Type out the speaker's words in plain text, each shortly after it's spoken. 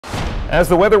As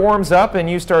the weather warms up and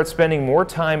you start spending more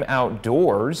time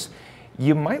outdoors,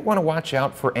 you might want to watch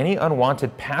out for any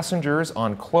unwanted passengers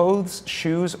on clothes,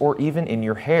 shoes, or even in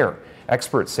your hair.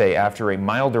 Experts say after a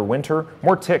milder winter,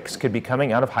 more ticks could be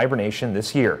coming out of hibernation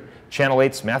this year. Channel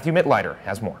 8's Matthew Mittleider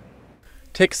has more.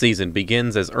 Tick season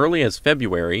begins as early as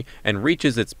February and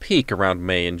reaches its peak around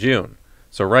May and June.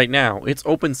 So right now, it's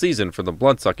open season for the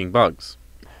blood-sucking bugs.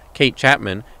 Kate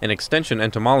Chapman, an extension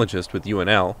entomologist with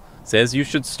UNL, says you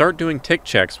should start doing tick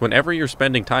checks whenever you're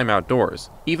spending time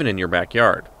outdoors, even in your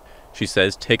backyard. She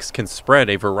says ticks can spread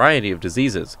a variety of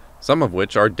diseases, some of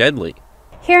which are deadly.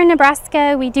 Here in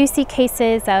Nebraska, we do see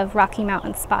cases of Rocky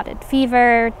Mountain spotted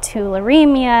fever,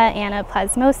 tularemia,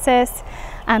 anaplasmosis,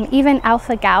 even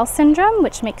alpha-gal syndrome,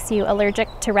 which makes you allergic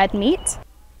to red meat.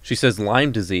 She says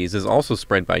Lyme disease is also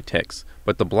spread by ticks,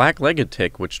 but the black-legged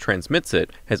tick which transmits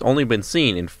it has only been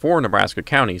seen in 4 Nebraska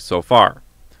counties so far.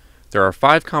 There are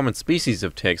 5 common species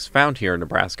of ticks found here in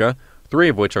Nebraska, 3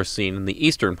 of which are seen in the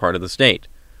eastern part of the state.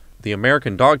 The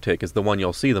American dog tick is the one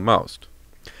you'll see the most.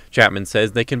 Chapman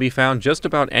says they can be found just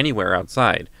about anywhere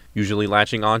outside, usually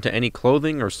latching on to any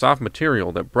clothing or soft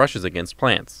material that brushes against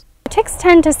plants. Ticks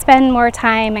tend to spend more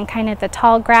time in kind of the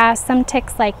tall grass. Some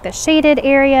ticks like the shaded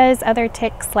areas, other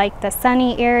ticks like the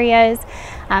sunny areas.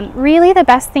 Really the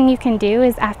best thing you can do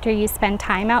is after you spend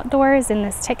time outdoors in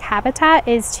this tick habitat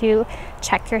is to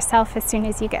check yourself as soon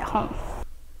as you get home.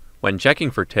 When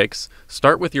checking for ticks,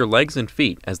 start with your legs and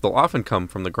feet as they'll often come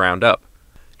from the ground up.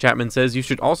 Chapman says you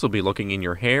should also be looking in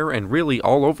your hair and really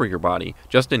all over your body,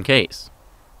 just in case.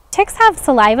 Ticks have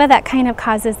saliva that kind of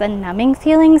causes a numbing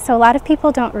feeling, so a lot of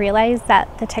people don't realize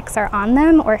that the ticks are on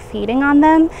them or feeding on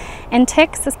them. And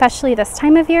ticks, especially this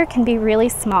time of year, can be really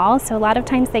small, so a lot of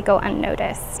times they go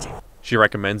unnoticed. She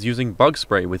recommends using bug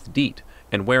spray with DEET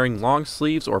and wearing long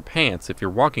sleeves or pants if you're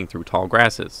walking through tall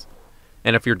grasses.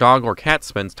 And if your dog or cat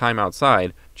spends time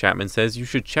outside, Chapman says you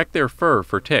should check their fur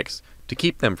for ticks to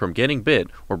keep them from getting bit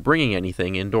or bringing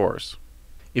anything indoors.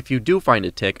 If you do find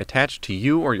a tick attached to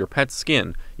you or your pet's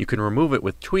skin, you can remove it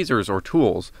with tweezers or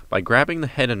tools by grabbing the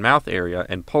head and mouth area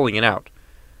and pulling it out.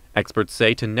 Experts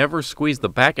say to never squeeze the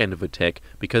back end of a tick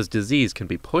because disease can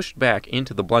be pushed back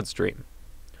into the bloodstream.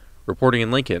 Reporting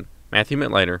in Lincoln, Matthew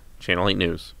Mittleider, Channel 8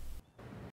 News.